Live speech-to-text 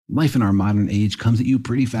Life in our modern age comes at you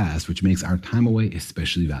pretty fast, which makes our time away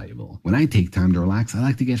especially valuable. When I take time to relax, I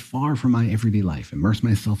like to get far from my everyday life, immerse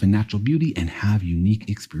myself in natural beauty, and have unique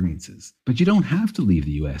experiences. But you don't have to leave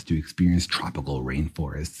the U.S. to experience tropical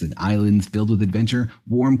rainforests and islands filled with adventure,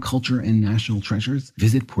 warm culture, and national treasures.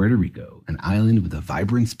 Visit Puerto Rico, an island with a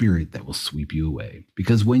vibrant spirit that will sweep you away.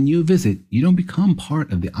 Because when you visit, you don't become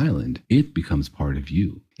part of the island, it becomes part of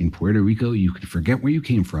you. In Puerto Rico, you can forget where you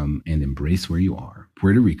came from and embrace where you are.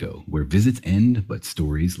 Puerto Rico, where visits end, but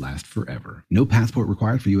stories last forever. No passport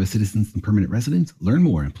required for U.S. citizens and permanent residents. Learn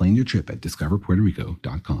more and plan your trip at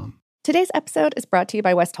discoverpuertorico.com. Today's episode is brought to you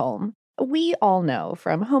by Westholme. We all know,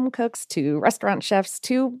 from home cooks to restaurant chefs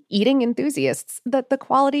to eating enthusiasts, that the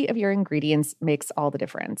quality of your ingredients makes all the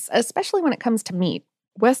difference, especially when it comes to meat.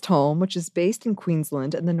 Westholme, which is based in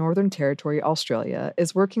Queensland and the Northern Territory, Australia,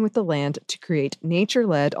 is working with the land to create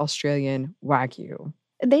nature-led Australian Wagyu.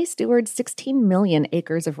 They steward 16 million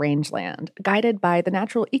acres of rangeland, guided by the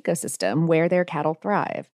natural ecosystem where their cattle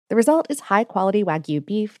thrive. The result is high-quality Wagyu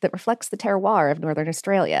beef that reflects the terroir of Northern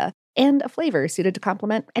Australia and a flavor suited to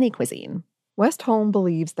complement any cuisine. Westholme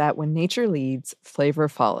believes that when nature leads, flavor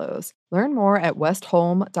follows. Learn more at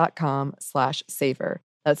westholme.com/savor.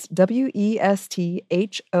 That's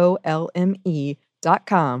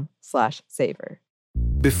WESTHOLME.com/savor.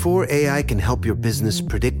 Before AI can help your business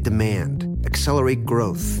predict demand, accelerate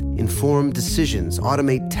growth, inform decisions,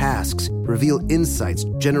 automate tasks, reveal insights,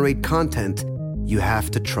 generate content, you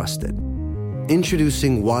have to trust it.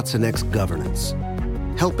 Introducing watsonx Governance,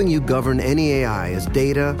 helping you govern any AI as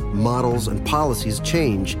data, models, and policies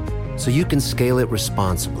change so you can scale it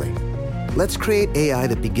responsibly. Let's create AI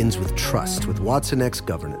that begins with trust with watsonx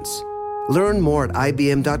Governance. Learn more at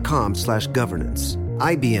ibm.com/governance.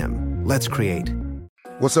 IBM. Let's create.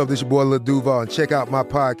 What's up, this your boy Lil Duval, and check out my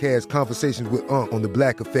podcast, Conversations with Unc, on the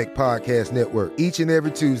Black Effect Podcast Network. Each and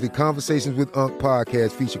every Tuesday, Conversations with Unc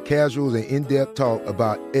podcast feature casuals and in-depth talk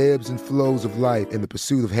about ebbs and flows of life and the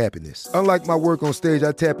pursuit of happiness. Unlike my work on stage,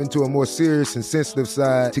 I tap into a more serious and sensitive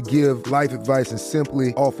side to give life advice and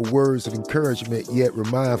simply offer words of encouragement, yet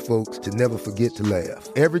remind folks to never forget to laugh.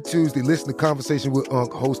 Every Tuesday, listen to Conversation with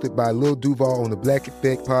Unc, hosted by Lil Duval on the Black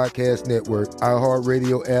Effect Podcast Network,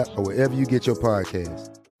 iHeartRadio app, or wherever you get your podcasts.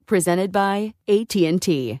 Presented by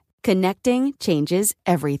AT&T. Connecting changes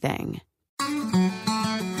everything.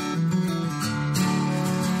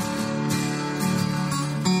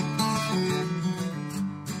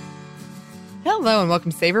 Hello and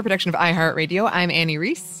welcome to Savor, production of iHeartRadio. I'm Annie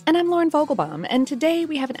Reese. And I'm Lauren Vogelbaum, and today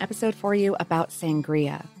we have an episode for you about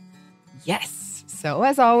sangria. Yes. So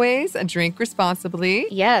as always, drink responsibly.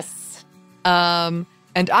 Yes.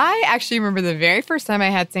 And I actually remember the very first time I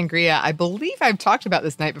had sangria. I believe I've talked about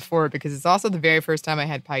this night before because it's also the very first time I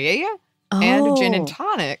had paella and a gin and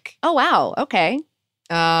tonic. Oh, wow. Okay.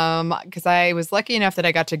 Because I was lucky enough that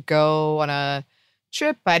I got to go on a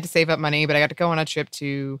trip. I had to save up money, but I got to go on a trip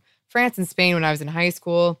to France and Spain when I was in high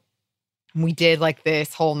school. And we did like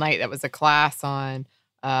this whole night that was a class on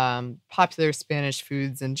popular Spanish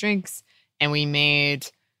foods and drinks. And we made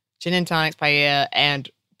gin and tonics, paella, and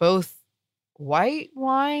both white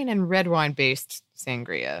wine and red wine based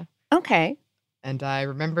sangria. Okay. And I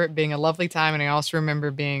remember it being a lovely time. And I also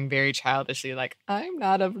remember being very childishly like, I'm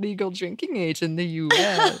not of legal drinking age in the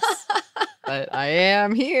U.S., but I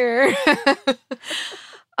am here.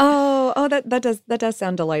 That does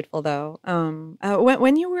sound delightful, though.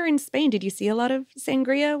 When you were in Spain, did you see a lot of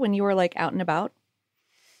sangria when you were like out and about?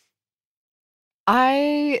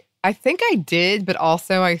 I think I did, but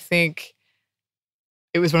also I think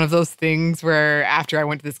it was one of those things where after I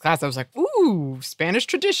went to this class, I was like, ooh, Spanish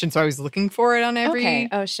tradition. So I was looking for it on every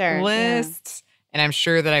list. Yeah. And I'm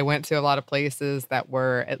sure that I went to a lot of places that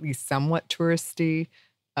were at least somewhat touristy.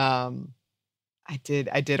 I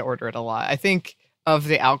did order it a lot. I think of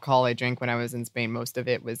the alcohol I drank when I was in Spain, most of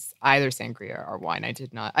it was either sangria or wine.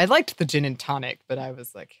 I liked the gin and tonic, but I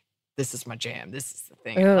was like, this is my jam. This is the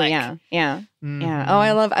thing. Oh, like. yeah. Mm-hmm. Yeah. Oh,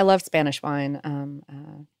 I love Spanish wine.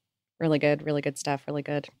 Really good stuff. Really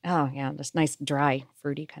good. Oh, yeah. Just nice, dry,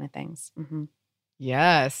 fruity kind of things. Mm-hmm.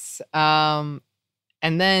 Yes. And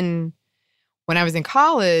then when I was in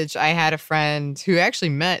college, I had a friend who actually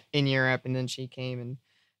met in Europe, and then she came and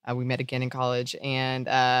we met again in college. And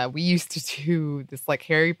we used to do this like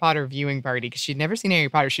Harry Potter viewing party because she'd never seen Harry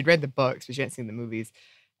Potter. She'd read the books, but she hadn't seen the movies.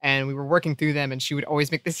 And we were working through them, and she would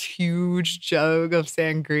always make this huge jug of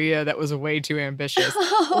sangria that was way too ambitious.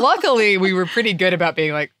 Luckily, we were pretty good about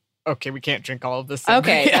being like, okay, we can't drink all of this sangria.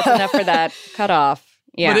 Okay, that's enough for that. Cut off.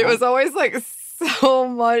 Yeah. But it was always like so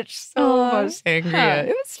much sangria. Huh.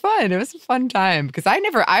 It was fun. It was a fun time because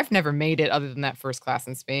I've never made it other than that first class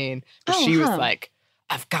in Spain. But she was like,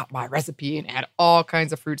 I've got my recipe and add all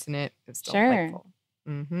kinds of fruits in it. It's delightful.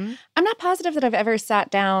 I'm not positive that I've ever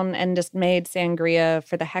sat down and just made sangria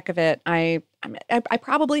for the heck of it. I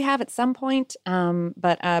probably have at some point,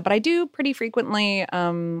 but I do pretty frequently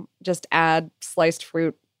just add sliced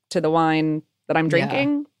fruit to the wine that I'm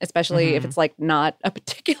drinking, especially if it's like not a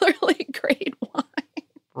particularly great wine.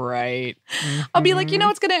 Right. I'll be like, you know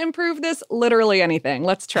what's going to improve this? Literally anything.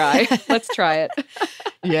 Let's try. Let's try it.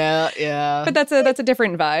 Yeah. But that's a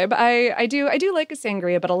different vibe. I do like a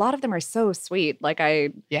sangria, but a lot of them are so sweet. Like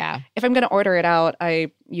if I'm going to order it out,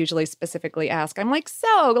 I usually specifically ask. I'm like,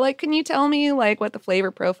 so, like, can you tell me like what the flavor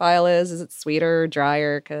profile is? Is it sweeter,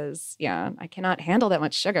 drier? Because I cannot handle that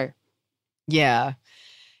much sugar. Yeah.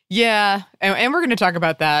 And we're going to talk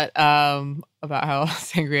about that, about how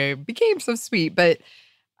sangria became so sweet, but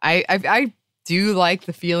I do like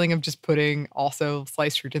the feeling of just putting also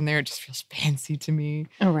sliced fruit in there. It just feels fancy to me.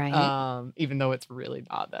 Oh, right. Even though it's really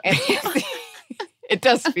not that fancy. It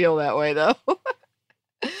does feel that way, though.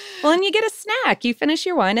 Well, and you get a snack. You finish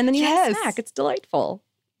your wine and then you have a snack. It's delightful.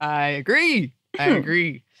 I agree.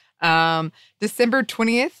 December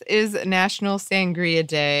 20th is National Sangria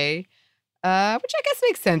Day, which I guess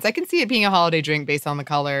makes sense. I can see it being a holiday drink based on the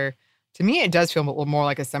color. To me, it does feel more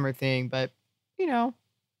like a summer thing, but,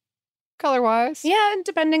 color-wise. Yeah, and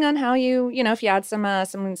depending on how if you add some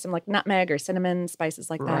like nutmeg or cinnamon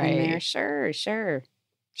spices like that in there. Sure.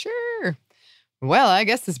 Well, I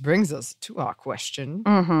guess this brings us to our question.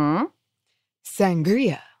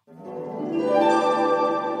 Sangria.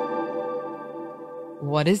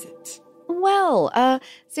 What is it? Well,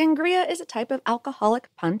 sangria is a type of alcoholic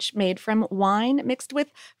punch made from wine mixed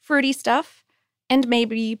with fruity stuff and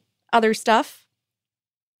maybe other stuff.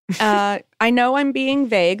 I know I'm being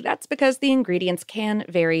vague. That's because the ingredients can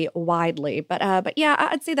vary widely. But yeah,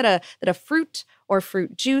 I'd say that a fruit or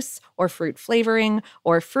fruit juice or fruit flavoring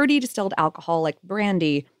or fruity distilled alcohol like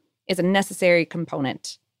brandy is a necessary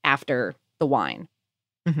component after the wine.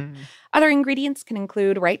 Other ingredients can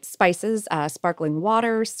include spices, sparkling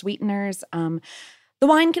water, sweeteners. The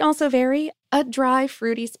wine can also vary. A dry,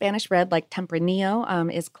 fruity Spanish red like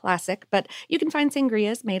Tempranillo is classic, but you can find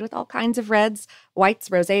sangrias made with all kinds of reds, whites,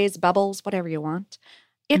 rosés, bubbles, whatever you want.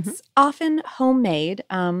 It's often homemade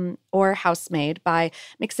or house-made by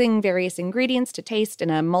mixing various ingredients to taste in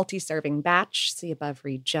a multi-serving batch, see above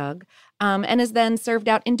read jug, and is then served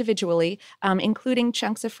out individually, including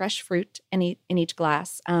chunks of fresh fruit in each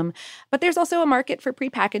glass. But there's also a market for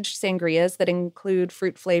prepackaged sangrias that include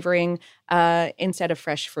fruit flavoring instead of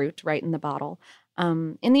fresh fruit right in the bottle.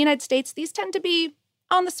 In the United States, these tend to be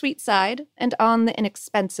on the sweet side and on the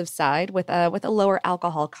inexpensive side with a lower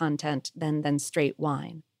alcohol content than straight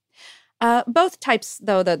wine. Both types,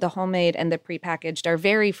 though, the homemade and the prepackaged, are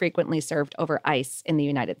very frequently served over ice in the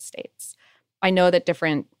United States. I know that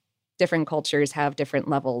different cultures have different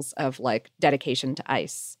levels of dedication to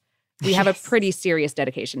ice. We have a pretty serious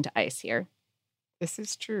dedication to ice here. This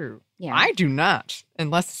is true. Yeah. I do not,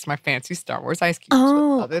 unless it's my fancy Star Wars ice cubes.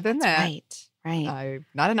 Oh, but other than that, right. I'm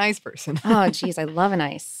not an ice person. Oh, geez, I love an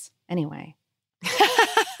ice. Anyway.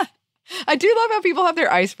 I do love how people have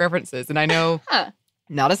their ice preferences. And I know,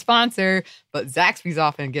 not a sponsor, but Zaxby's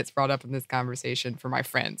often gets brought up in this conversation for my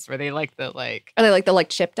friends, where they like the Oh, they like the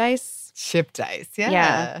chipped ice? Chipped ice,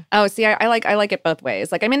 yeah. Oh, see, I like it both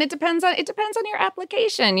ways. It depends on your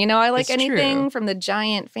application. I like It's anything true. from the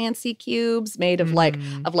giant fancy cubes made of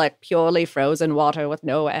purely frozen water with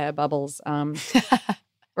no air bubbles.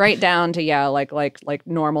 Right down to like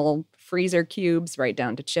normal freezer cubes, right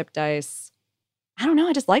down to chipped ice. I don't know,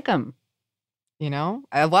 I just like them.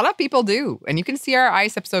 A lot of people do. And you can see our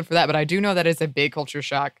ice episode for that. But I do know that is a big culture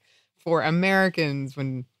shock for Americans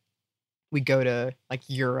when we go to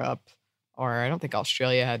Europe, or I don't think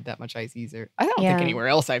Australia had that much ice either. I don't think anywhere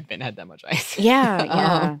else I've been had that much ice.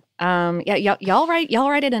 Yeah. Y'all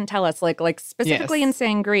write it and tell us specifically in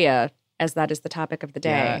sangria, as that is the topic of the day.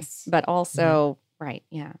 Yes. But also, right,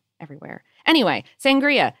 yeah, everywhere. Anyway,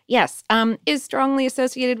 sangria, yes, is strongly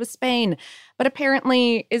associated with Spain, but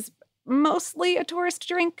apparently is mostly a tourist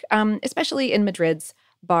drink, especially in Madrid's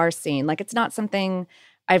bar scene. It's not something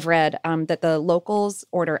I've read that the locals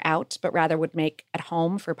order out, but rather would make at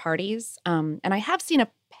home for parties. And I have seen a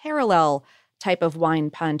parallel type of wine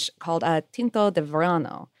punch called Tinto de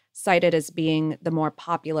Verano, cited as being the more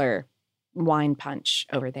popular wine punch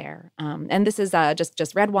over there. And this is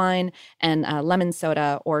just red wine and lemon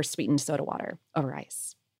soda or sweetened soda water over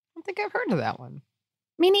ice. I don't think I've heard of that one.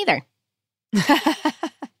 Me neither.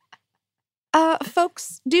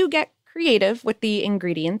 Folks do get creative with the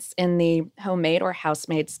ingredients in the homemade or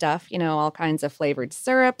house-made stuff, all kinds of flavored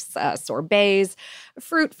syrups, sorbets,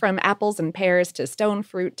 fruit from apples and pears to stone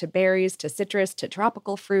fruit to berries to citrus to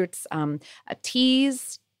tropical fruits,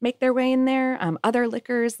 teas make their way in there, other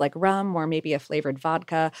liquors like rum or maybe a flavored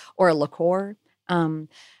vodka or a liqueur.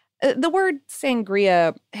 The word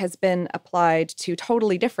sangria has been applied to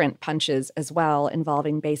totally different punches as well,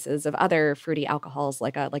 involving bases of other fruity alcohols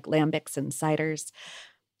like lambics and ciders.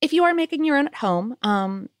 If you are making your own at home,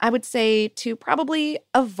 I would say to probably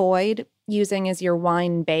avoid using as your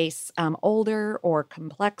wine base older or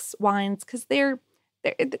complex wines because they're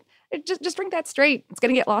just drink that straight. It's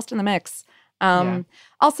going to get lost in the mix.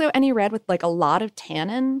 Also, any red with like a lot of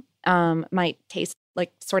tannin might taste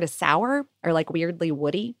like sort of sour or like weirdly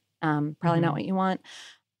woody. Probably not what you want.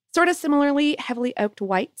 Sort of similarly, heavily oaked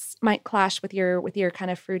whites might clash with your kind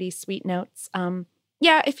of fruity sweet notes.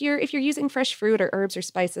 If you're using fresh fruit or herbs or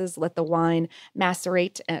spices, let the wine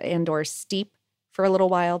macerate and or steep for a little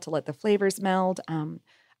while to let the flavors meld. And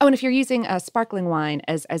if you're using a sparkling wine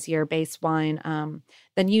as your base wine,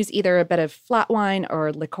 then use either a bit of flat wine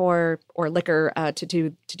or liqueur or liquor to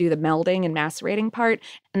do the melding and macerating part,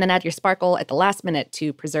 and then add your sparkle at the last minute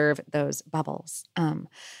to preserve those bubbles.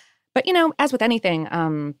 But as with anything,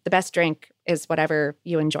 the best drink is whatever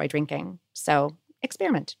you enjoy drinking. So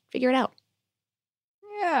experiment, figure it out.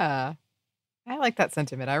 Yeah, I like that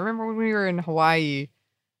sentiment. I remember when we were in Hawaii,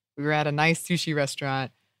 we were at a nice sushi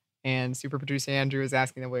restaurant, and super producer Andrew was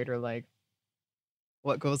asking the waiter, like,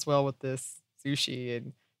 what goes well with this sushi?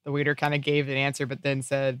 And the waiter kind of gave an answer, but then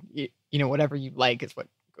said, whatever you like is what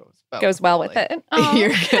goes well with it.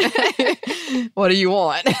 Oh. What do you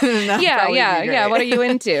want? Yeah. What are you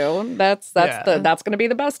into? That's going to be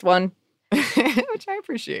the best one. Which I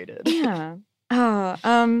appreciated. Yeah.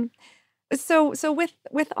 So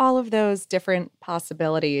with all of those different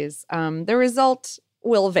possibilities, the result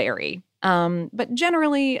will vary. But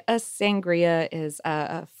generally, a sangria is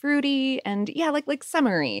fruity and like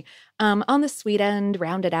summery. On the sweet end,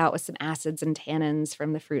 rounded out with some acids and tannins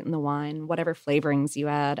from the fruit and the wine, whatever flavorings you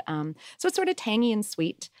add. So it's sort of tangy and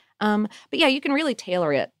sweet. But you can really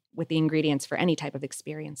tailor it with the ingredients for any type of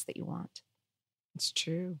experience that you want. It's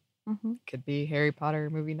true. Mm-hmm. Could be Harry Potter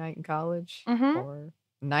movie night in college or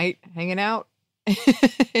night hanging out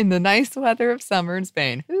in the nice weather of summer in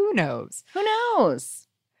Spain. Who knows? Who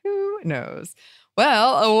knows?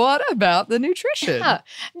 Well, what about the nutrition? Yeah.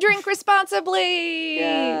 Drink responsibly.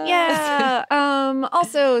 Yeah.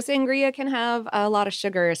 Also, sangria can have a lot of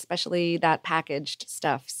sugar, especially that packaged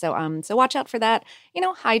stuff. So watch out for that.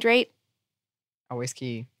 Hydrate. Always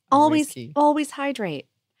key. Always hydrate.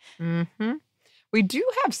 Mm-hmm. We do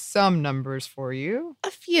have some numbers for you.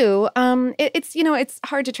 A few. It's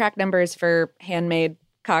hard to track numbers for handmade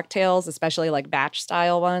cocktails, especially like batch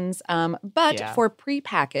style ones. But for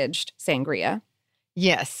prepackaged sangria.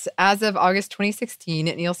 Yes. As of August 2016,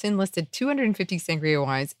 Nielsen listed 250 sangria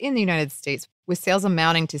wines in the United States with sales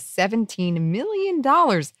amounting to $17 million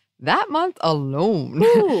that month alone.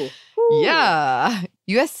 Ooh. Yeah.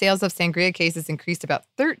 U.S. sales of sangria cases increased about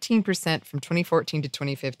 13% from 2014 to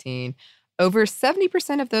 2015. Over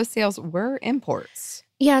 70% of those sales were imports.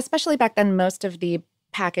 Yeah, especially back then, most of the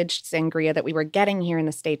packaged sangria that we were getting here in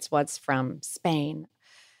the States was from Spain.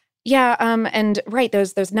 Yeah, and right,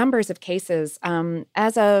 those numbers of cases,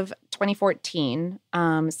 as of 2014,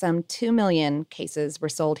 some 2 million cases were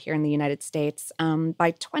sold here in the United States.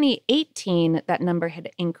 By 2018, that number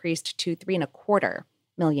had increased to 3.25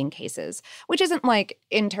 million cases, which isn't like,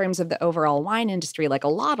 in terms of the overall wine industry, like a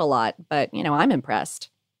lot, but, I'm impressed.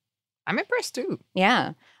 I'm impressed too.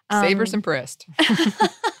 Yeah. Saber's impressed.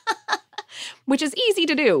 Which is easy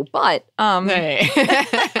to do, but hey.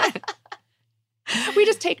 We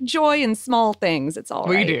just take joy in small things. It's all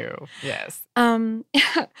right. We do, yes.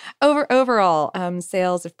 Overall,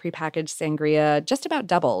 sales of prepackaged sangria just about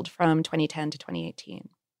doubled from 2010 to 2018.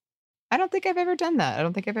 I don't think I've ever done that. I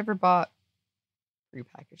don't think I've ever bought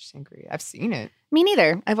prepackaged sangria. I've seen it. Me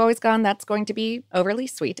neither. I've always gone, that's going to be overly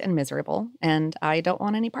sweet and miserable, and I don't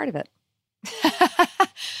want any part of it.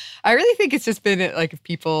 I really think it's just been like if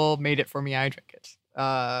people made it for me, I drink it.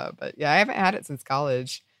 But yeah, I haven't had it since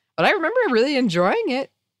college. But I remember really enjoying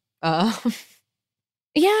it.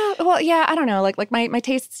 Yeah, well, yeah, I don't know. Like my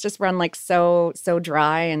tastes just run like so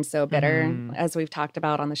dry and so bitter, as we've talked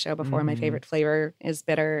about on the show before. My favorite flavor is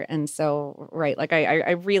bitter, and so right, like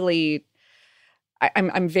I really,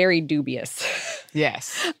 I'm very dubious.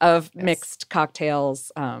 Yes. Of mixed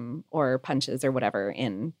cocktails, or punches or whatever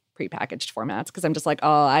in prepackaged formats, because I'm just like,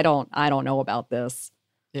 oh, I don't know about this.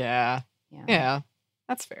 Yeah,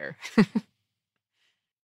 that's fair.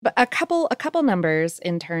 But a couple numbers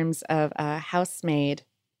in terms of house-made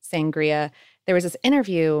sangria. There was this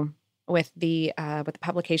interview with the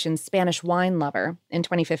publication Spanish Wine Lover in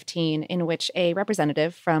 2015, in which a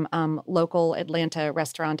representative from local Atlanta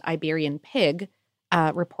restaurant Iberian Pig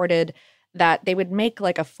reported that they would make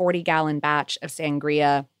like a 40-gallon batch of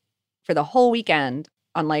sangria for the whole weekend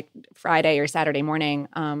on like Friday or Saturday morning,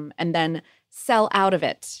 and then sell out of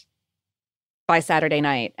it by Saturday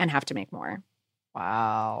night and have to make more.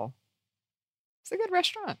 Wow. It's a good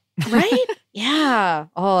restaurant. Right? Yeah.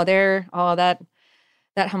 That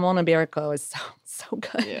jamon iberico is so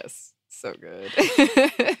good. Yes. So good.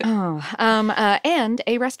 And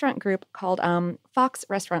a restaurant group called Fox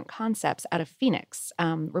Restaurant Concepts out of Phoenix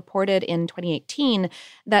reported in 2018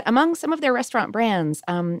 that among some of their restaurant brands,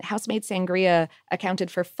 house-made sangria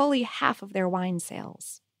accounted for fully half of their wine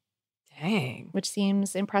sales. Dang. Which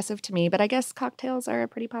seems impressive to me, but I guess cocktails are a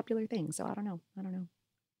pretty popular thing, so I don't know.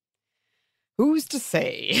 Who's to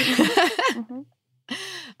say? Mm-hmm.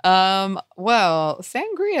 Well,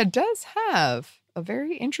 sangria does have a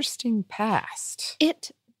very interesting past.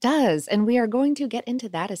 It does, and we are going to get into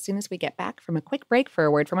that as soon as we get back from a quick break for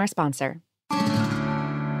a word from our sponsor.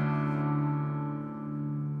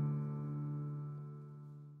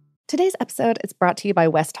 Today's episode is brought to you by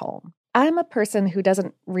Westholme. I'm a person who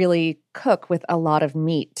doesn't really cook with a lot of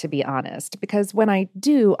meat, to be honest, because when I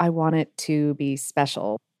do, I want it to be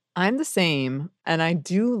special. I'm the same, and I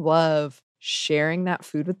do love sharing that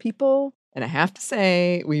food with people. And I have to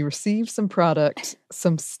say, we received some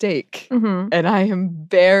steak, and I am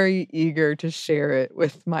very eager to share it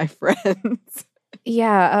with my friends.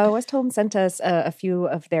 Yeah, Westholme sent us a few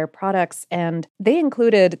of their products, and they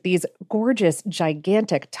included these gorgeous,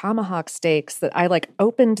 gigantic tomahawk steaks that I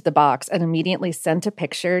opened the box and immediately sent a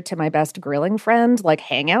picture to my best grilling friend,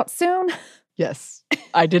 hang out soon. Yes,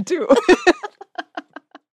 I did too.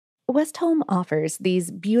 Westholme offers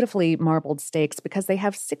these beautifully marbled steaks because they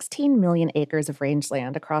have 16 million acres of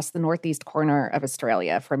rangeland across the northeast corner of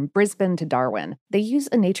Australia, from Brisbane to Darwin. They use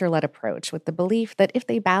a nature-led approach with the belief that if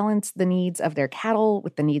they balance the needs of their cattle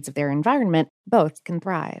with the needs of their environment, both can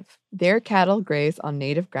thrive. Their cattle graze on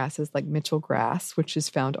native grasses like Mitchell grass, which is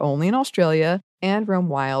found only in Australia, and roam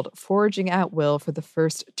wild, foraging at will for the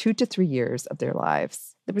first 2 to 3 years of their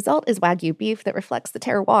lives. The result is Wagyu beef that reflects the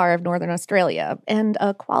terroir of Northern Australia and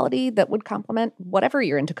a quality that would complement whatever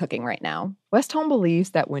you're into cooking right now. Westholme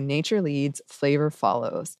believes that when nature leads, flavor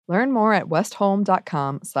follows. Learn more at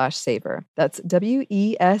westholme.com/savor. That's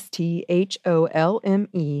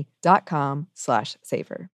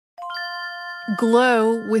WESTHOLME.com/savor.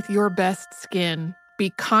 Glow with your best skin.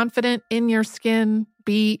 Be confident in your skin.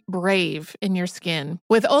 Be brave in your skin.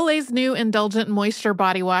 With Olay's new Indulgent Moisture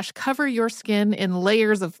Body Wash, cover your skin in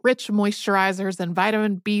layers of rich moisturizers and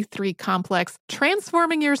vitamin B3 complex,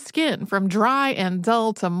 transforming your skin from dry and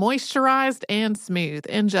dull to moisturized and smooth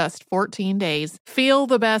in just 14 days. Feel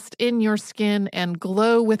the best in your skin and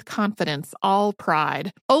glow with confidence, all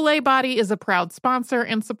pride. Olay Body is a proud sponsor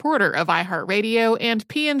and supporter of iHeartRadio and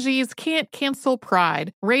P&G's Can't Cancel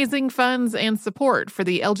Pride, raising funds and support for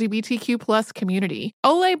the LGBTQ+ community.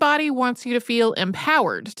 Olay Body wants you to feel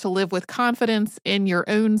empowered to live with confidence in your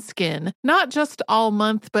own skin, not just all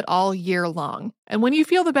month, but all year long. And when you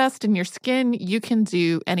feel the best in your skin, you can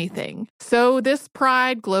do anything. So this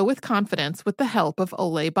pride, glow with confidence with the help of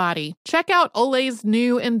Olay Body. Check out Olay's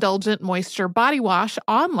new Indulgent Moisture Body Wash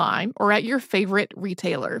online or at your favorite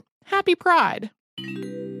retailer. Happy Pride!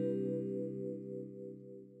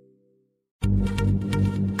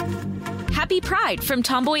 Happy Pride from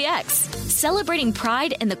Tomboy X, celebrating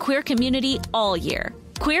pride in the queer community all year.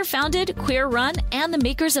 Queer founded, queer run, and the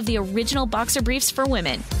makers of the original boxer briefs for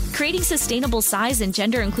women, creating sustainable size and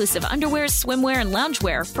gender inclusive underwear, swimwear, and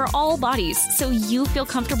loungewear for all bodies so you feel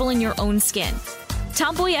comfortable in your own skin.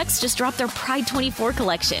 Tomboy X just dropped their Pride 24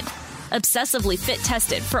 collection, obsessively fit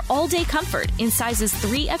tested for all day comfort in sizes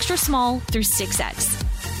 3 extra small through 6X.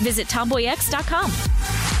 Visit tomboyx.com.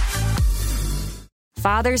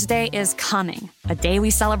 Father's Day is coming, a day we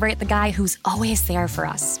celebrate the guy who's always there for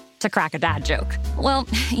us. To crack a dad joke. Well,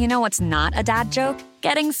 you know what's not a dad joke?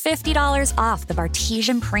 Getting $50 off the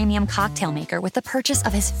Bartesian Premium Cocktail Maker with the purchase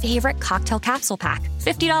of his favorite cocktail capsule pack.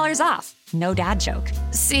 $50 off. No dad joke.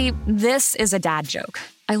 See, this is a dad joke.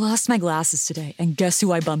 I lost my glasses today, and guess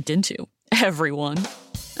who I bumped into? Everyone.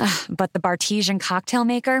 But the Bartesian cocktail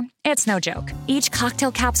maker, it's no joke. Each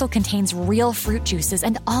cocktail capsule contains real fruit juices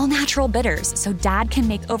and all-natural bitters, so Dad can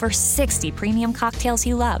make over 60 premium cocktails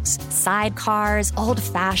he loves. Sidecars, old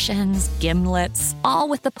fashions, gimlets, all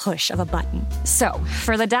with the push of a button. So,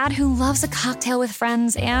 for the dad who loves a cocktail with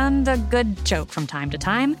friends and a good joke from time to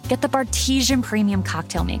time, get the Bartesian Premium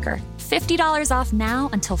Cocktail Maker. $50 off now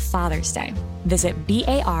until Father's Day. Visit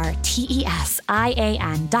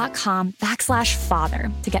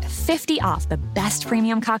BARTESIAN.com/father to get 50 off the best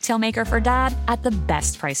premium cocktail maker for dad at the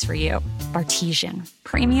best price for you. Bartesian,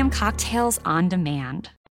 premium cocktails on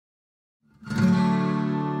demand.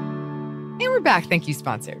 And we're back. Thank you,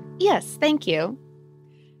 sponsor. Yes, thank you.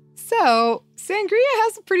 So, sangria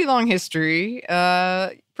has a pretty long history.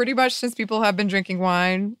 Pretty much since people have been drinking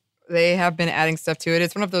wine, they have been adding stuff to it.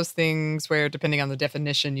 It's one of those things where, depending on the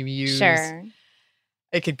definition you use, Sure.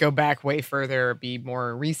 It could go back way further or be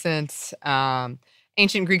more recent.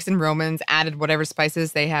 Ancient Greeks and Romans added whatever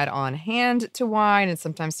spices they had on hand to wine and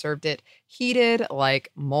sometimes served it heated,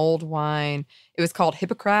 like mulled wine. It was called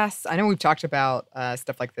hippocras. I know we've talked about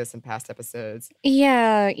stuff like this in past episodes.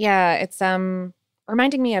 Yeah. It's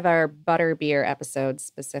reminding me of our butterbeer episode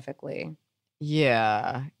specifically.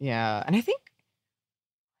 Yeah. And I think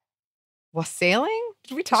wassailing?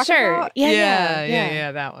 Did we talk Sure. about?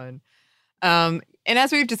 Yeah, that one. And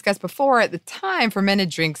as we've discussed before, at the time,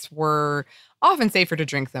 fermented drinks were often safer to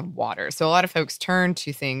drink than water. So a lot of folks turned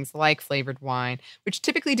to things like flavored wine, which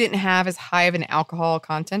typically didn't have as high of an alcohol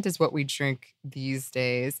content as what we drink these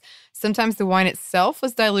days. Sometimes the wine itself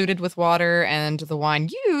was diluted with water, and the wine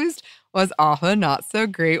used was often not so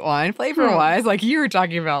great wine flavor-wise, like you were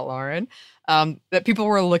talking about, Lauren. That people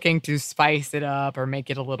were looking to spice it up or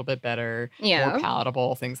make it a little bit better, more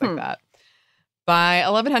palatable, things like that. By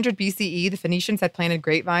 1100 BCE, the Phoenicians had planted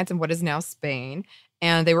grapevines in what is now Spain,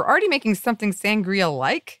 and they were already making something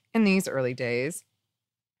sangria-like in these early days.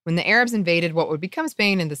 When the Arabs invaded what would become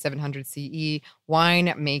Spain in the 700 CE,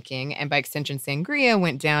 wine making, and by extension sangria,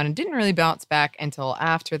 went down and didn't really bounce back until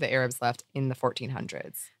after the Arabs left in the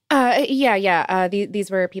 1400s.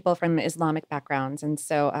 These were people from Islamic backgrounds, and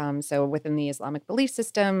so within the Islamic belief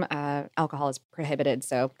system, alcohol is prohibited.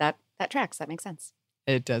 So that tracks. That makes sense.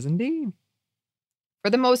 It does indeed. For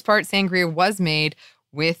the most part, sangria was made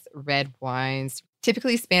with red wines,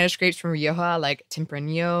 typically Spanish grapes from Rioja, like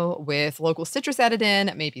Tempranillo, with local citrus added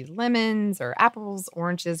in, maybe lemons or apples,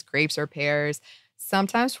 oranges, grapes, or pears,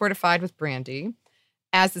 sometimes fortified with brandy.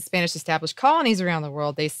 As the Spanish established colonies around the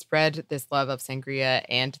world, they spread this love of sangria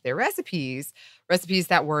and their recipes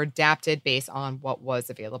that were adapted based on what was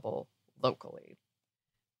available locally.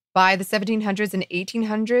 By the 1700s and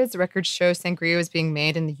 1800s, records show sangria was being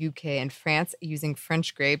made in the UK and France using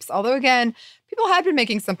French grapes. Although, again, people had been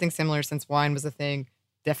making something similar since wine was a thing.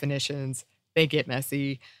 Definitions, they get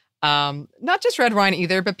messy. Not just red wine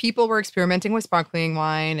either, but people were experimenting with sparkling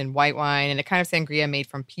wine and white wine and a kind of sangria made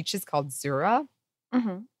from peaches called zura.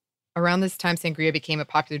 Mm-hmm. Around this time, sangria became a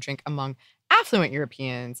popular drink among affluent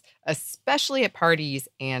Europeans, especially at parties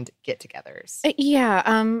and get-togethers.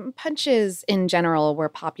 Punches in general were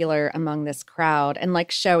popular among this crowd, and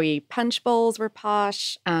like showy punch bowls were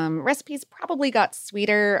posh. Recipes probably got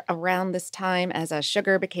sweeter around this time as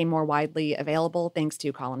sugar became more widely available thanks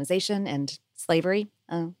to colonization and slavery.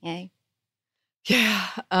 Oh, yay. Yeah.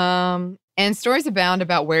 And stories abound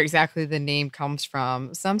about where exactly the name comes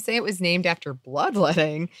from. Some say it was named after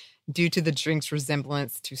bloodletting due to the drink's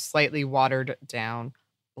resemblance to slightly watered down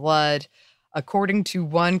blood. According to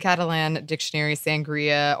one Catalan dictionary,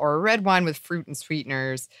 sangria, or red wine with fruit and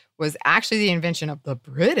sweeteners, was actually the invention of the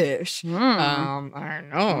British. I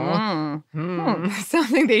don't know.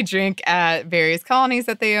 Something they drink at various colonies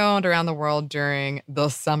that they owned around the world during the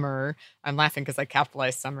summer. I'm laughing because I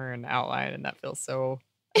capitalized summer in the outline, and that feels so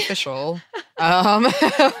official.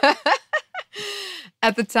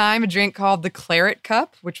 At the time, a drink called the claret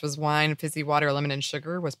cup, which was wine, fizzy water, lemon, and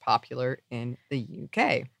sugar, was popular in the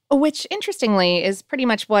UK. Which, interestingly, is pretty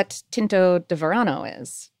much what Tinto de Verano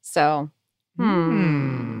is. So,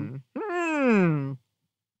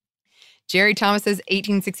 Jerry Thomas's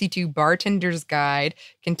 1862 Bartender's Guide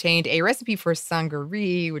contained a recipe for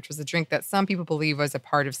sangaree, which was a drink that some people believe was a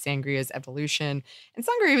part of sangria's evolution. And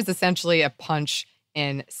sangaree was essentially a punch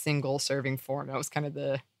in single serving form. That was kind of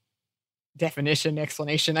the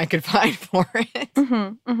explanation I could find for it.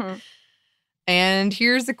 And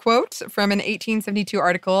here's a quote from an 1872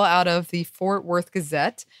 article out of the Fort Worth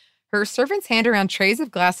Gazette. Her servants hand around trays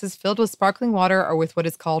of glasses filled with sparkling water or with what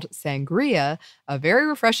is called sangria, a very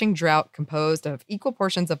refreshing draught composed of equal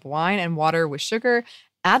portions of wine and water with sugar,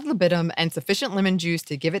 ad libitum, and sufficient lemon juice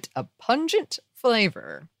to give it a pungent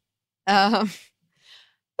flavor. But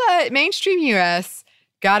But mainstream U.S.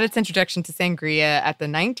 got its introduction to sangria at the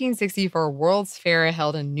 1964 World's Fair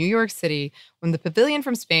held in New York City when the Pavilion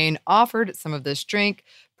from Spain offered some of this drink.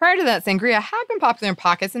 Prior to that, sangria had been popular in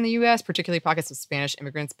pockets in the U.S., particularly pockets of Spanish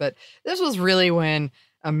immigrants, but this was really when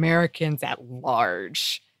Americans at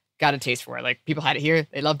large got a taste for it. Like, people had it here,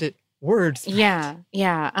 they loved it. Words. Yeah.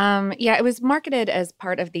 It was marketed as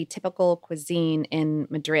part of the typical cuisine in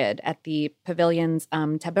Madrid at the Pavilion's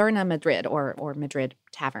Taberna Madrid or Madrid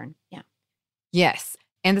Tavern. Yeah. Yes.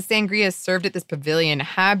 And the sangrias served at this pavilion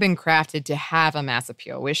have been crafted to have a mass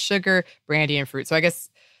appeal with sugar, brandy, and fruit. So I guess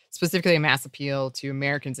specifically a mass appeal to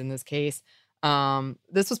Americans in this case.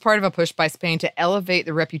 This was part of a push by Spain to elevate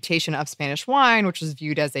the reputation of Spanish wine, which was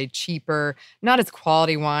viewed as a cheaper, not as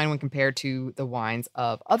quality wine when compared to the wines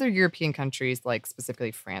of other European countries, like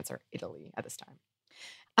specifically France or Italy at this time.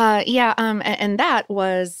 And that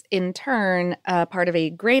was in turn part of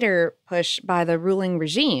a greater push by the ruling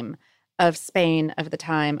regime of Spain of the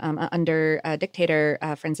time under dictator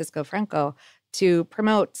Francisco Franco to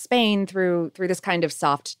promote Spain through this kind of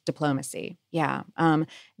soft diplomacy. Yeah,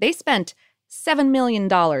 they spent $7 million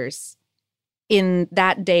in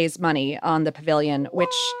that day's money on the pavilion,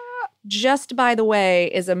 which, just by the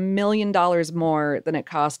way, is $1 million more than it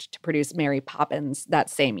cost to produce Mary Poppins that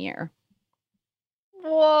same year.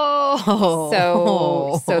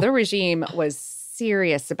 Whoa! So the regime was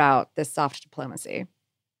serious about this soft diplomacy.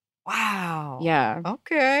 Wow. Yeah.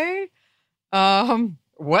 Okay.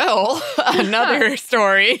 Well, another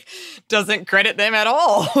story doesn't credit them at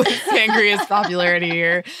all with sangria's popularity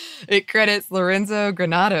here. It credits Lorenzo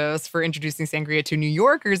Granados for introducing sangria to New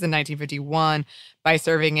Yorkers in 1951 by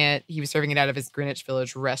serving it. He was serving it out of his Greenwich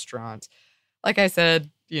Village restaurant. Like I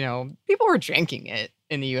said, people were drinking it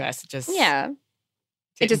in the U.S. It just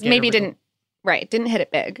maybe didn't hit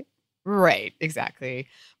it big. Right, exactly.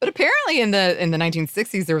 But apparently in the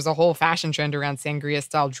 1960s, there was a whole fashion trend around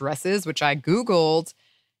sangria-style dresses, which I Googled,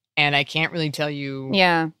 and I can't really tell you.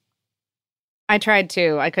 Yeah. I tried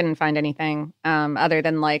to. I couldn't find anything other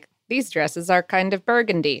than, like, these dresses are kind of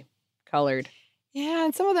burgundy colored. Yeah,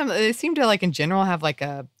 and some of them, they seem to, like, in general, have, like,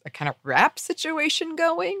 a kind of wrap situation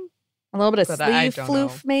going. A little bit of sleeve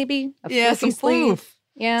floof, maybe? Some floof.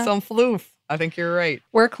 Yeah. Some floof. I think you're right.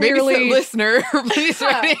 We're clearly... Maybe listener, please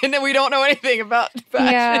write in that we don't know anything about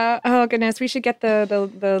fashion. Yeah. Oh, goodness. We should get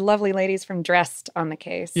the lovely ladies from Dressed on the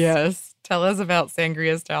case. Yes. Tell us about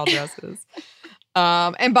sangria-style dresses.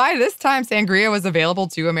 And by this time, sangria was available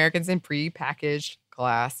to Americans in pre-packaged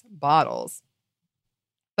glass bottles.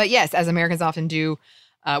 But yes, as Americans often do,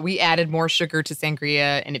 we added more sugar to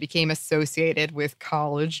sangria, and it became associated with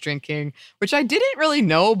college drinking, which I didn't really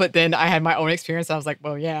know, but then I had my own experience. I was like,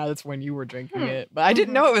 well, yeah, that's when you were drinking it. But I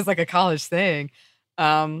didn't know it was like a college thing.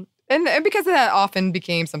 And because of that, often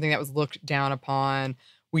became something that was looked down upon.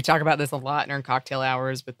 We talk about this a lot in our cocktail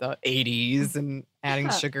hours with the 80s and adding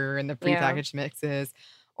sugar and the prepackaged mixes.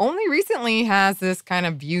 Only recently has this kind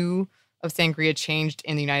of view of sangria changed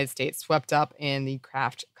in the United States, swept up in the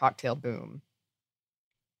craft cocktail boom.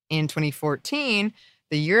 In 2014,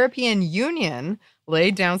 the European Union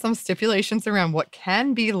laid down some stipulations around what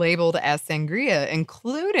can be labeled as sangria,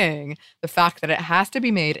 including the fact that it has to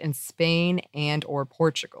be made in Spain and or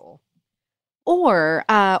Portugal. Or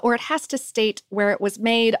it has to state where it was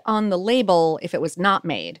made on the label if it was not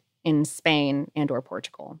made in Spain and or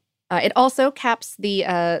Portugal. It also caps the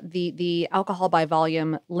alcohol by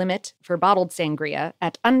volume limit for bottled sangria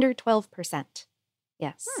at under 12%.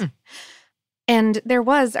 Yes. And there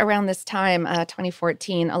was, around this time,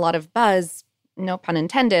 2014, a lot of buzz, no pun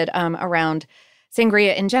intended, around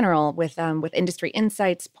sangria in general, with industry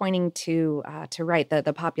insights pointing to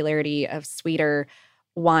the popularity of sweeter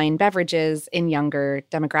wine beverages in younger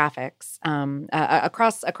demographics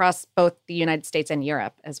across both the United States and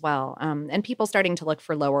Europe as well, and people starting to look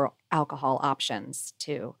for lower alcohol options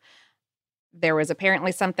too. There was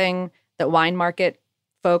apparently something that wine market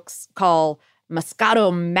folks call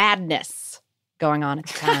Moscato madness going on at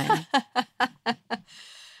the time.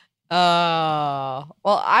 Well,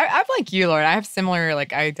 I'm like you, Lauren. I have similar,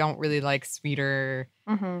 like, I don't really like sweeter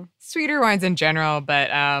wines in general, but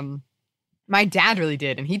my dad really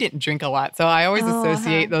did, and he didn't drink a lot, so I always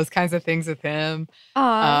associate those kinds of things with him.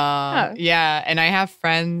 Yeah, and I have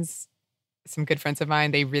friends, some good friends of mine,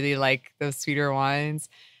 they really like those sweeter wines,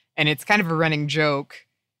 and it's kind of a running joke.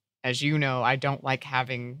 As you know, I don't like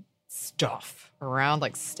having stuff around,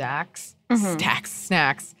 like snacks. And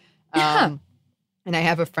I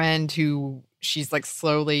have a friend who she's like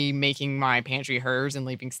slowly making my pantry hers and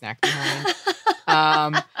leaving snacks behind.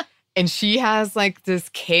 And she has like this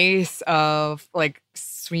case of like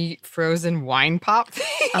sweet frozen wine pop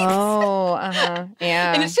things. Oh,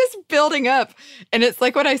 yeah. And it's just building up. And it's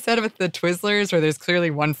like what I said with the Twizzlers, where there's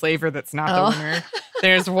clearly one flavor that's not the winner.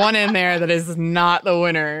 There's one in there that is not the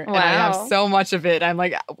winner. Wow. And I have so much of it. I'm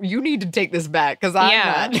like, you need to take this back because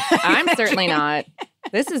I'm not. I'm certainly not.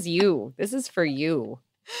 This is you. This is for you.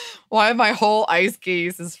 Why my whole ice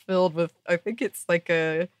case is filled with, I think it's like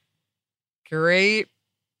a grape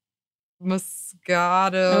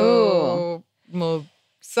Moscato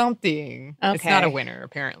something. Okay. It's not a winner,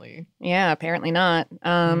 apparently. Yeah, apparently not.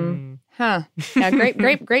 Yeah,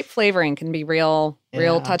 grape flavoring can be real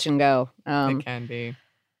touch and go. It can be.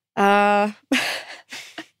 But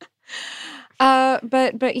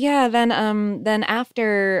yeah, then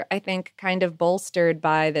after, I think, kind of bolstered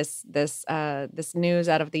by this news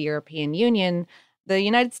out of the European Union, the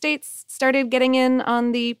United States started getting in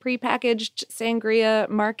on the prepackaged sangria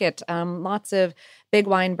market. Lots of big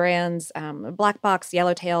wine brands, Black Box,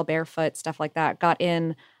 Yellowtail, Barefoot, stuff like that, got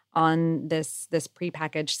in on this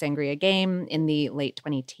prepackaged sangria game in the late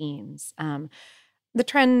 2010s. The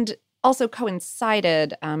trend also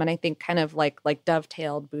coincided, and I think kind of like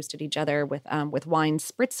dovetailed, boosted each other with wine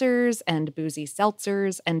spritzers and boozy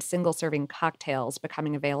seltzers and single-serving cocktails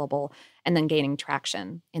becoming available and then gaining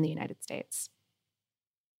traction in the United States.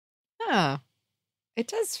 It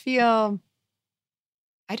does feel,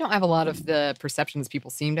 I don't have a lot of the perceptions people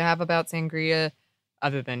seem to have about sangria,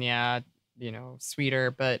 other than,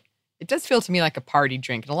 sweeter, but it does feel to me like a party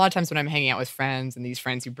drink. And a lot of times when I'm hanging out with friends and these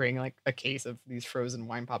friends who bring like a case of these frozen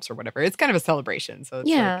wine pops or whatever, it's kind of a celebration. So it's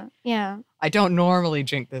yeah. I don't normally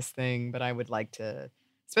drink this thing, but I would like to,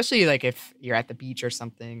 especially like if you're at the beach or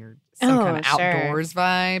something, or some kind of outdoors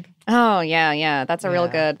vibe. Oh, yeah. That's a real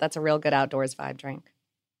good outdoors vibe drink.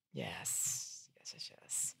 Yes.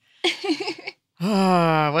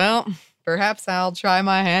 Well, perhaps I'll try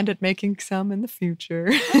my hand at making some in the future.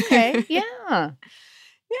 Okay, yeah.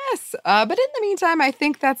 Yes, but in the meantime, I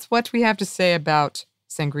think that's what we have to say about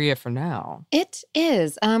sangria for now. It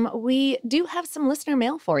is. We do have some listener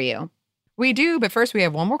mail for you. We do, but first we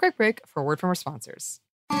have one more quick break for a word from our sponsors.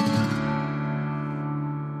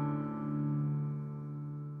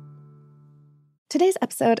 Today's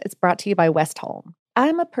episode is brought to you by Westholme.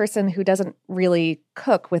 I'm a person who doesn't really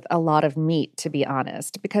cook with a lot of meat, to be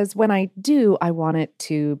honest, because when I do, I want it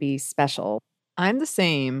to be special. I'm the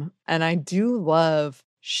same, and I do love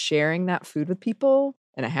sharing that food with people.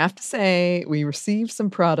 And I have to say, we received some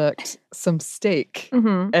steak,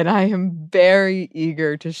 and I am very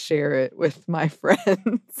eager to share it with my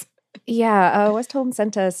friends. Yeah, Westholme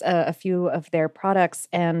sent us a few of their products,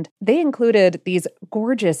 and they included these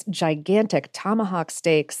gorgeous, gigantic tomahawk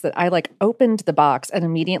steaks that I opened the box and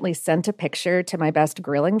immediately sent a picture to my best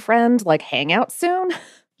grilling friend, hang out soon.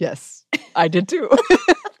 Yes, I did too.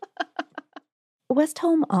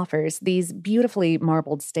 Westholme offers these beautifully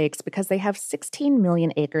marbled steaks because they have 16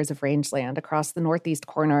 million acres of rangeland across the northeast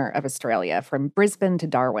corner of Australia, from Brisbane to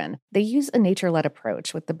Darwin. They use a nature-led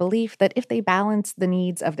approach with the belief that if they balance the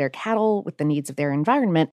needs of their cattle with the needs of their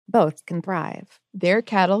environment, both can thrive. Their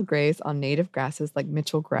cattle graze on native grasses like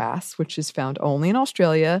Mitchell grass, which is found only in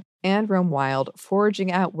Australia, and roam wild,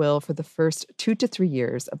 foraging at will for the first 2 to 3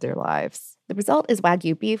 years of their lives. The result is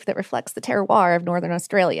Wagyu beef that reflects the terroir of Northern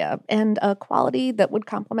Australia and a quality that would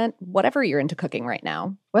complement whatever you're into cooking right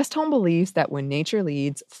now. Westholme believes that when nature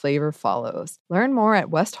leads, flavor follows. Learn more at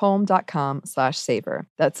westholme.com/savor.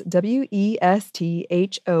 That's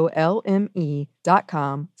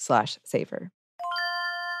WESTHOLME.com/savor.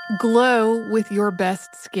 Glow with your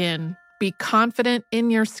best skin. Be confident in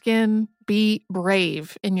your skin. Be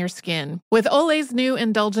brave in your skin. With Olay's new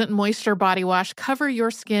Indulgent Moisture Body Wash, cover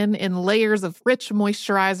your skin in layers of rich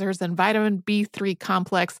moisturizers and vitamin B3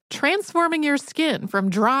 complex, transforming your skin from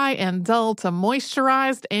dry and dull to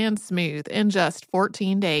moisturized and smooth in just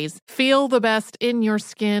 14 days. Feel the best in your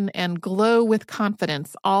skin and glow with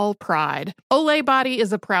confidence, all pride. Olay Body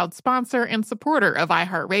is a proud sponsor and supporter of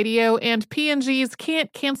iHeartRadio and P&G's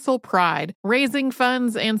Can't Cancel Pride, raising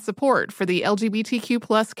funds and support for the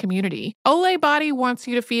LGBTQ+ community. Olay Body wants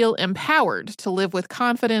you to feel empowered to live with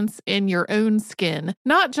confidence in your own skin,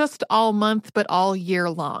 not just all month, but all year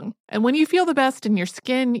long. And when you feel the best in your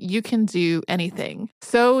skin, you can do anything.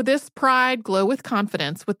 So this pride, glow with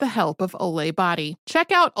confidence with the help of Olay Body.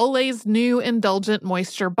 Check out Olay's new Indulgent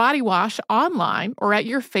Moisture Body Wash online or at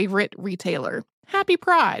your favorite retailer. Happy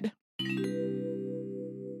Pride!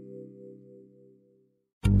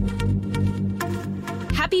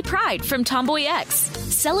 Happy Pride from Tomboy X,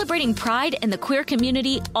 celebrating pride in the queer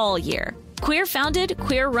community all year. Queer founded,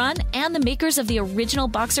 queer run, and the makers of the original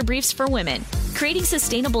boxer briefs for women, creating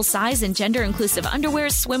sustainable size and gender inclusive underwear,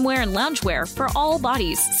 swimwear, and loungewear for all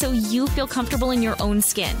bodies so you feel comfortable in your own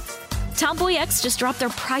skin. Tomboy X just dropped their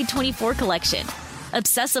Pride 24 collection.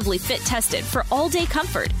 Obsessively fit tested for all day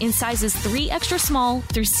comfort in sizes 3 extra small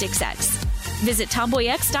through 6X. Visit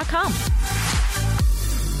tomboyx.com.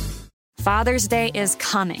 Father's Day is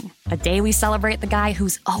coming, a day we celebrate the guy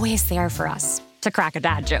who's always there for us. To crack a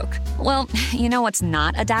dad joke. Well, you know what's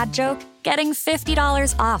not a dad joke? Getting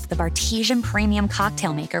 $50 off the Bartesian Premium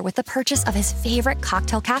Cocktail Maker with the purchase of his favorite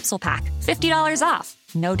cocktail capsule pack. $50 off.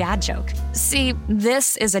 No dad joke. See,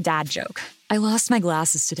 this is a dad joke. I lost my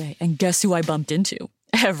glasses today, and guess who I bumped into?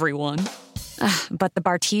 Everyone. But the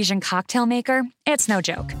Bartesian Cocktail Maker, it's no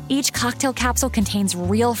joke. Each cocktail capsule contains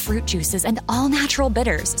real fruit juices and all-natural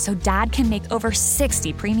bitters, so Dad can make over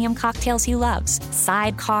 60 premium cocktails he loves.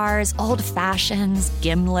 Sidecars, old fashions,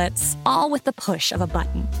 gimlets, all with the push of a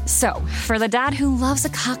button. So, for the dad who loves a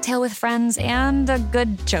cocktail with friends and a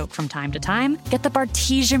good joke from time to time, get the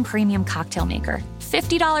Bartesian Premium Cocktail Maker.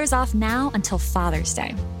 $50 off now until Father's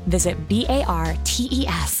Day. Visit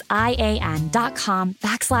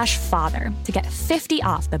BARTESIAN.com/father to get 50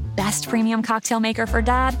 off the best premium cocktail maker for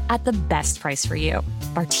dad at the best price for you.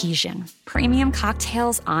 Bartesian. Premium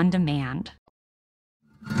cocktails on demand.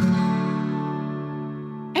 And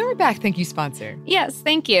we're back. Thank you, sponsor. Yes,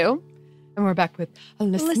 thank you. And we're back with a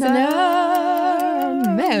listener mail.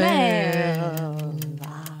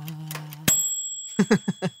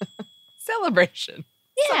 Celebration.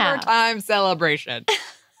 Yeah. Summertime celebration.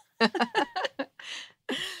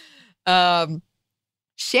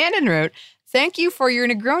 Shannon wrote, "Thank you for your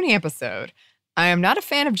Negroni episode. I am not a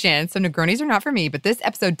fan of gin, so Negronis are not for me, but this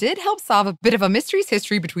episode did help solve a bit of a mysteries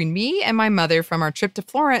history between me and my mother from our trip to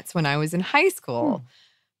Florence when I was in high school.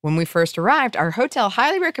 When we first arrived, our hotel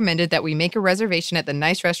highly recommended that we make a reservation at the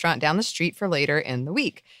nice restaurant down the street for later in the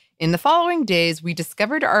week. In the following days, we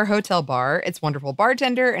discovered our hotel bar, its wonderful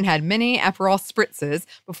bartender, and had many Aperol spritzes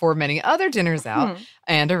before many other dinners out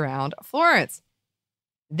and around Florence.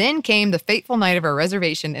 Then came the fateful night of our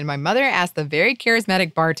reservation, and my mother asked the very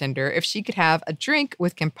charismatic bartender if she could have a drink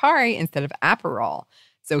with Campari instead of Aperol.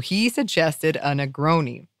 So he suggested a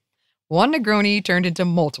Negroni. One Negroni turned into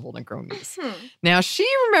multiple Negronis. Now, she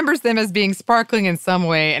remembers them as being sparkling in some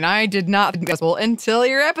way, and I did not think possible until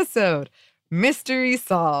your episode. Mystery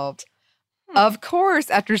solved. Of course,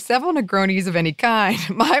 after several Negronis of any kind,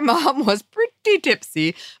 my mom was pretty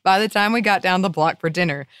tipsy by the time we got down the block for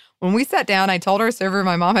dinner. When we sat down, I told our server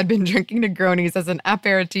my mom had been drinking Negronis as an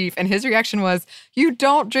aperitif, and his reaction was, "You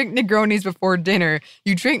don't drink Negronis before dinner.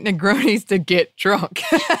 You drink Negronis to get drunk."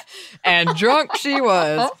 And drunk she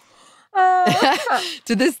was.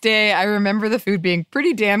 To this day, I remember the food being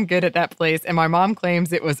pretty damn good at that place, and my mom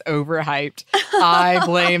claims it was overhyped. I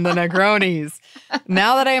blame the Negronis.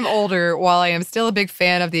 Now that I am older, while I am still a big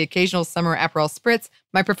fan of the occasional summer Aperol Spritz,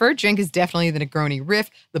 my preferred drink is definitely the Negroni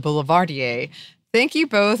Riff, the Boulevardier. Thank you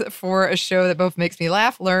both for a show that both makes me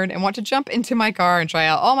laugh, learn, and want to jump into my car and try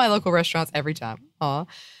out all my local restaurants every time. Aw.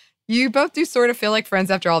 You both do sort of feel like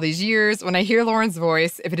friends after all these years. When I hear Lauren's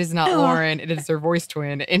voice, if it is not Lauren, it is her voice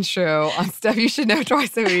twin, intro on Stuff You Should Know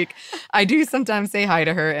twice a week. I do sometimes say hi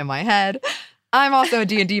to her in my head. I'm also a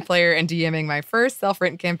D&D player and DMing my first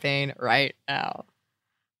self-written campaign right now.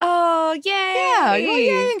 Oh, yay. Yeah,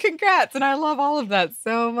 yay, and congrats. And I love all of that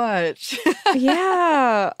so much.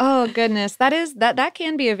 Yeah. Oh, goodness. That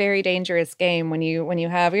can be a very dangerous game when you're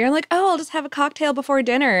like, oh, I'll just have a cocktail before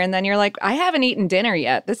dinner. And then you're like, I haven't eaten dinner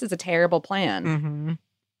yet. This is a terrible plan.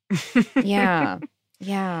 Yeah.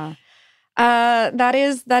 Yeah. That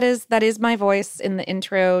is my voice in the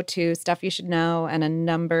intro to Stuff You Should Know and a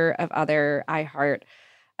number of other iHeart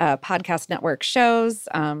podcast network shows.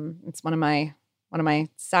 It's one of my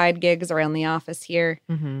side gigs around the office here.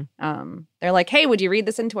 They're like, hey, would you read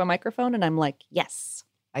this into a microphone? And I'm like, yes.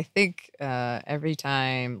 I think every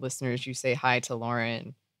time listeners, you say hi to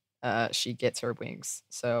Lauren, she gets her wings.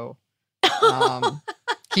 So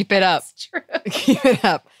keep it up. It's true. Keep it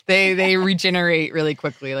up. They regenerate really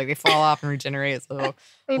quickly. Like they fall off and regenerate a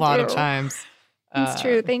lot of times. It's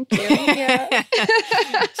true. Thank you. Yeah.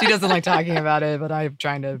 She doesn't like talking about it, but I'm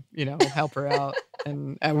trying to, help her out.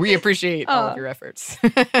 And we appreciate all of your efforts.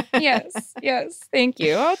 Yes. Thank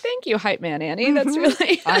you. Oh, thank you, Hype Man Annie. That's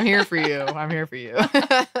really... I'm here for you.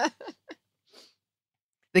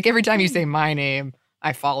 Like every time you say my name,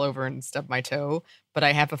 I fall over and stub my toe, but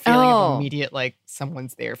I have a feeling of immediate, like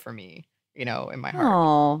someone's there for me, in my heart.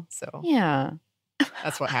 Oh, so yeah.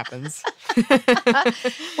 That's what happens.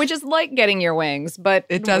 Which is like getting your wings, but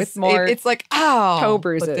it does with more it's like, oh, toe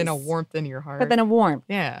bruises. But then a warmth in your heart. But then a warmth.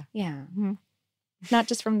 Yeah. Yeah. Mm-hmm. Not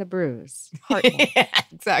just from the bruise. Heart warmth. Yeah,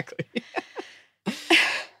 exactly.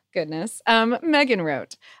 Goodness. Megan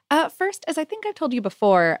wrote, first, as I think I've told you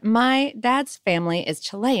before, my dad's family is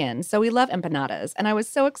Chilean, so we love empanadas, and I was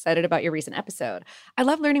so excited about your recent episode. I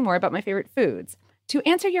love learning more about my favorite foods. To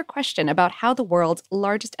answer your question about how the world's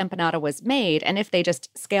largest empanada was made and if they just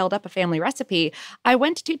scaled up a family recipe, I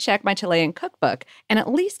went to check my Chilean cookbook, and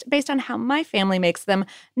at least based on how my family makes them,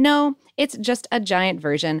 no, it's just a giant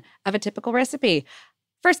version of a typical recipe.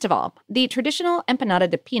 First of all, the traditional empanada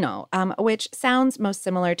de pino, which sounds most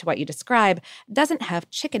similar to what you describe, doesn't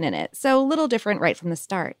have chicken in it, so a little different right from the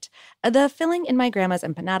start. The filling in my grandma's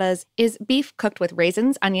empanadas is beef cooked with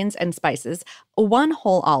raisins, onions, and spices, 1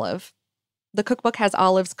 whole olive. The cookbook has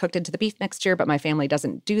olives cooked into the beef mixture, but my family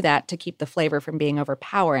doesn't do that to keep the flavor from being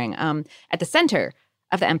overpowering. At the center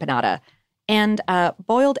of the empanada, and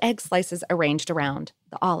boiled egg slices arranged around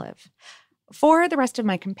the olive. For the rest of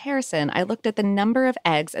my comparison, I looked at the number of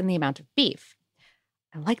eggs and the amount of beef.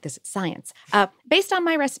 I like this, it's science. Based on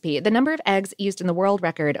my recipe, the number of eggs used in the world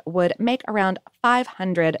record would make around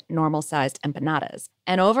 500 normal-sized empanadas.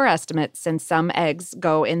 An overestimate since some eggs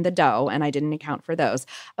go in the dough, and I didn't account for those.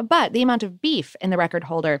 But the amount of beef in the record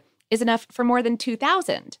holder is enough for more than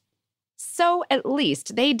 2,000. So at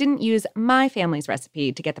least they didn't use my family's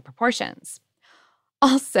recipe to get the proportions.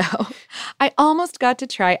 Also, I almost got to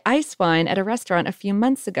try ice wine at a restaurant a few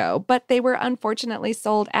months ago, but they were unfortunately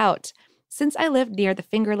sold out. Since I live near the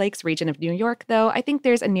Finger Lakes region of New York, though, I think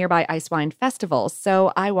there's a nearby ice wine festival,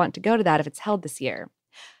 so I want to go to that if it's held this year.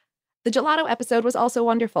 The gelato episode was also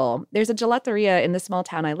wonderful. There's a gelateria in the small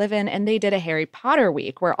town I live in, and they did a Harry Potter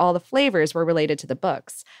week where all the flavors were related to the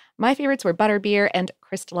books. My favorites were butterbeer and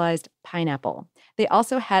crystallized pineapple. They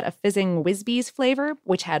also had a fizzing Whiz-Bees flavor,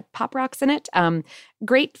 which had Pop Rocks in it.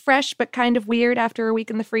 Great, fresh, but kind of weird after a week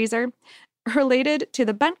in the freezer. Related to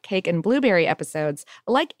the bundt cake and blueberry episodes,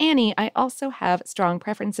 like Annie, I also have strong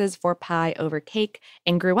preferences for pie over cake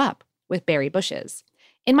and grew up with berry bushes.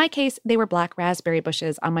 In my case, they were black raspberry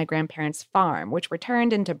bushes on my grandparents' farm, which were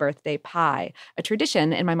turned into birthday pie, a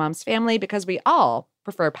tradition in my mom's family because we all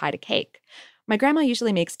prefer pie to cake. My grandma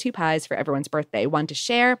usually makes 2 pies for everyone's birthday, one to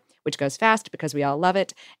share, which goes fast because we all love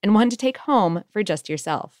it, and one to take home for just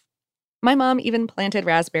yourself. My mom even planted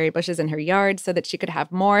raspberry bushes in her yard so that she could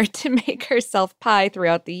have more to make herself pie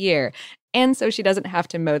throughout the year, and so she doesn't have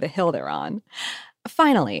to mow the hill they're on.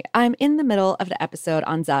 Finally, I'm in the middle of the episode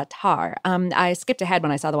on za'atar. I skipped ahead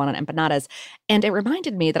when I saw the one on empanadas, and it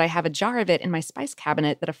reminded me that I have a jar of it in my spice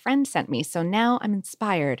cabinet that a friend sent me, so now I'm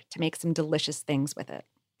inspired to make some delicious things with it.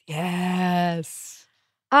 Yes.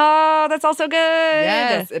 Oh, that's also good.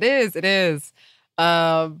 Yes, it is. It is.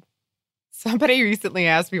 Somebody recently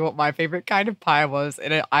asked me what my favorite kind of pie was,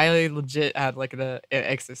 and I legit had like an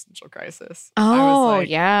existential crisis. Oh, I was like,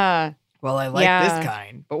 yeah. Well, I like this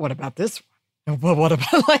kind, but what about this one? Well, what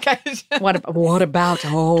about like what about?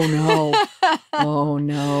 Oh no! Oh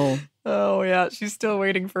no! Oh yeah, she's still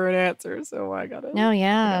waiting for an answer, so I gotta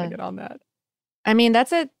get on that. I mean,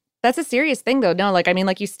 that's a serious thing though. No,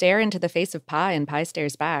 you stare into the face of pie, and pie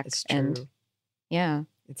stares back. It's true. And yeah,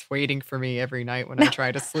 it's waiting for me every night when I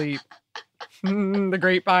try to sleep. The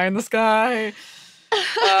great pie in the sky.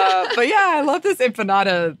 But yeah, I love this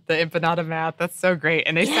empanada, the empanada math. That's so great,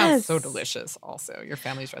 and they sound so delicious. Also, your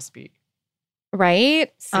family's recipe. Right?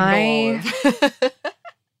 The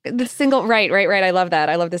single right. I love that.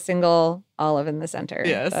 I love the single olive in the center.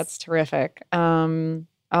 Yes. That's terrific. I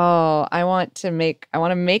want to make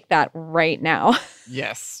that right now.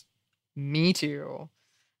 Yes. Me too.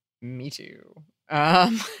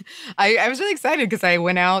 I was really excited because I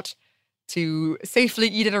went out to safely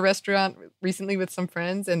eat at a restaurant recently with some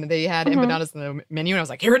friends, and they had empanadas on the menu, and I was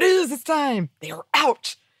like, here it is, it's time. They are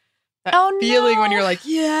out. That feeling when you're like,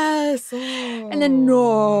 yes. Oh. And then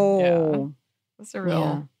no. Yeah. It's a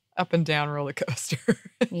real up and down roller coaster.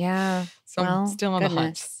 Yeah. So I'm still on the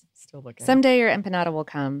hunt. Still looking. Someday your empanada will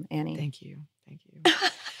come, Annie. Thank you.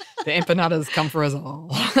 The empanadas come for us all.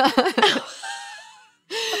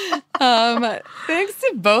 Thanks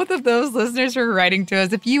to both of those listeners for writing to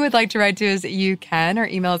us. If you would like to write to us, you can. Our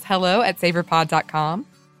email is hello@savorpod.com.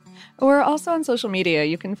 We're also on social media.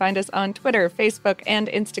 You can find us on Twitter, Facebook, and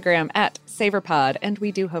Instagram @SavorPod, and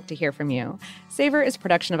we do hope to hear from you. Savor is a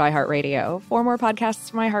production of iHeartRadio. For more podcasts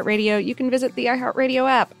from iHeartRadio, you can visit the iHeartRadio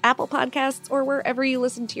app, Apple Podcasts, or wherever you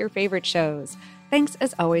listen to your favorite shows. Thanks,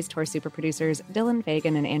 as always, to our super producers, Dylan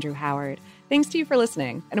Fagan and Andrew Howard. Thanks to you for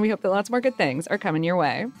listening, and we hope that lots more good things are coming your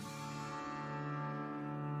way.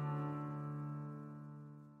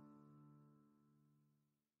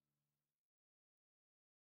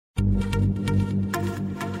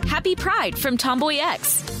 Pride from Tomboy X,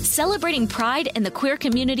 celebrating pride in the queer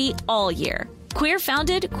community all year. Queer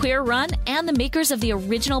founded, queer run, and the makers of the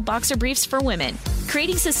original boxer briefs for women,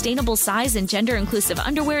 creating sustainable size and gender inclusive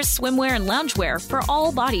underwear, swimwear, and loungewear for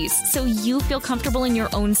all bodies so you feel comfortable in your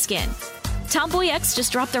own skin. Tomboy X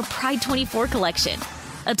just dropped their Pride 24 collection.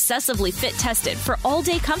 Obsessively fit tested for all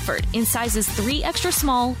day comfort in sizes 3 extra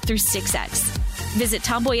small through 6X. Visit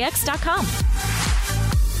tomboyx.com.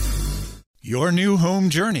 Your new home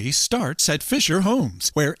journey starts at Fisher Homes,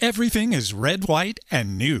 where everything is red, white,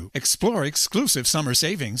 and new. Explore exclusive summer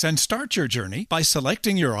savings and start your journey by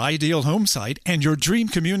selecting your ideal home site and your dream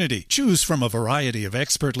community. Choose from a variety of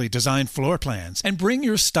expertly designed floor plans and bring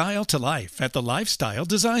your style to life at the Lifestyle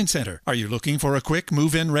Design Center. Are you looking for a quick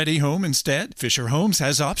move-in ready home instead? Fisher Homes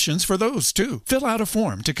has options for those too. Fill out a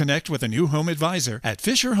form to connect with a new home advisor at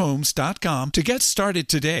fisherhomes.com to get started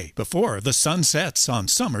today before the sun sets on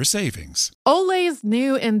summer savings. Olay's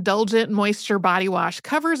new Indulgent Moisture Body Wash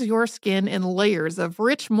covers your skin in layers of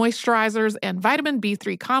rich moisturizers and vitamin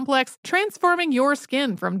B3 complex, transforming your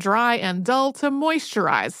skin from dry and dull to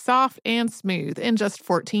moisturized, soft, and smooth in just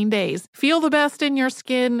 14 days. Feel the best in your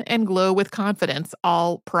skin and glow with confidence,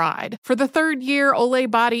 all pride. For the third year, Olay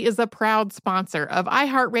Body is a proud sponsor of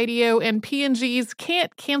iHeartRadio and P&G's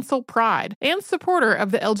Can't Cancel Pride and supporter of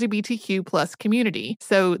the LGBTQ+ community.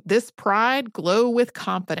 So this pride, glow with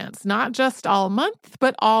confidence, not just all month,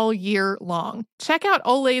 but all year long. Check out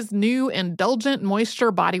Olay's new Indulgent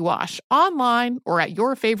Moisture Body Wash online or at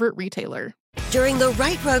your favorite retailer. During the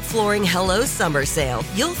Right Rug Flooring Hello Summer Sale,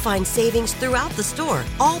 you'll find savings throughout the store,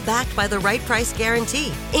 all backed by the right price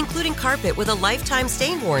guarantee, including carpet with a lifetime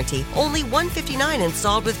stain warranty, only $159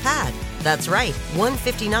 installed with pad. That's right,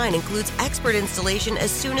 $159 includes expert installation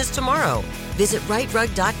as soon as tomorrow. Visit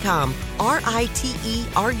rightrug.com, RITERUG.com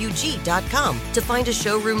to find a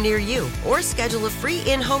showroom near you or schedule a free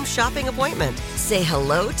in-home shopping appointment. Say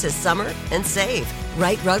hello to summer and save.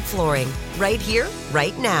 Right Rug Flooring, right here,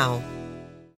 right now.